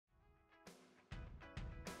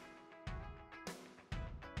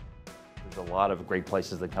There's a lot of great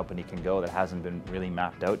places the company can go that hasn't been really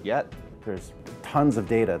mapped out yet. There's tons of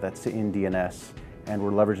data that's in DNS, and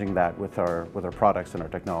we're leveraging that with our products and our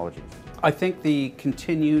technologies. I think the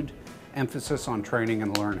continued emphasis on training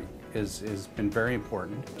and learning has been very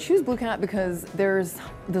important. Choose BlueCat because there's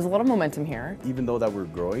a lot of momentum here. Even though that we're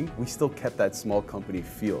growing, we still kept that small company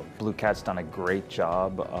feel. BlueCat's done a great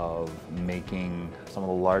job of making some of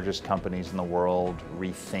the largest companies in the world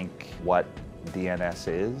rethink what DNS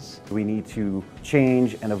is. We need to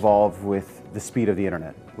change and evolve with the speed of the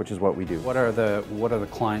internet, which is what we do. What are the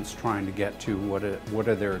clients trying to get to? What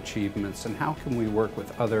are their achievements, and how can we work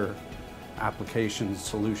with other applications,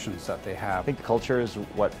 solutions that they have? I think culture is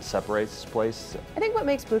what separates this place. I think what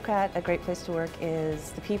makes BlueCat a great place to work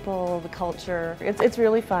is the people, the culture. It's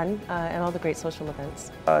really fun, and all the great social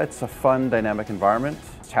events. It's a fun, dynamic environment.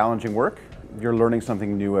 It's challenging work. You're learning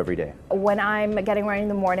something new every day. When I'm getting ready in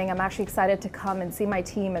the morning, I'm actually excited to come and see my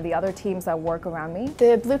team and the other teams that work around me.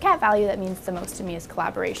 The BlueCat value that means the most to me is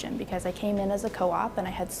collaboration, because I came in as a co-op and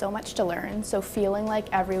I had so much to learn, so feeling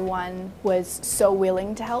like everyone was so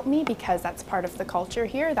willing to help me because that's part of the culture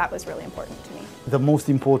here, that was really important to me. The most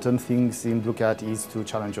important things in BlueCat is to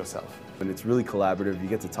challenge yourself. And it's really collaborative. You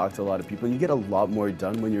get to talk to a lot of people. You get a lot more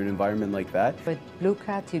done when you're in an environment like that. With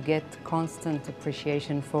BlueCat, you get constant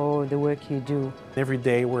appreciation for the work you do. Every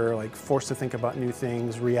day we're forced to think about new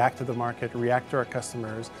things, react to the market, react to our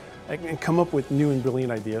customers, and come up with new and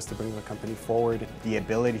brilliant ideas to bring the company forward. The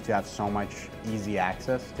ability to have so much easy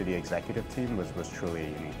access to the executive team was truly a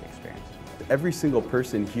unique experience. Every single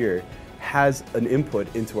person here has an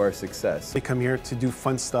input into our success. They come here to do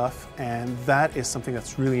fun stuff, and that is something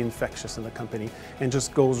that's really infectious in the company and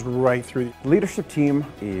just goes right through. The leadership team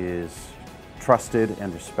is trusted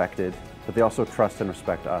and respected, but they also trust and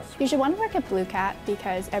respect us. You should want to work at BlueCat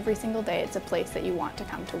because every single day it's a place that you want to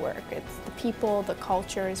come to work. It's the people, the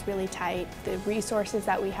culture is really tight, the resources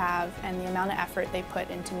that we have, and the amount of effort they put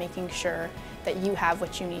into making sure that you have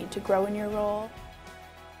what you need to grow in your role.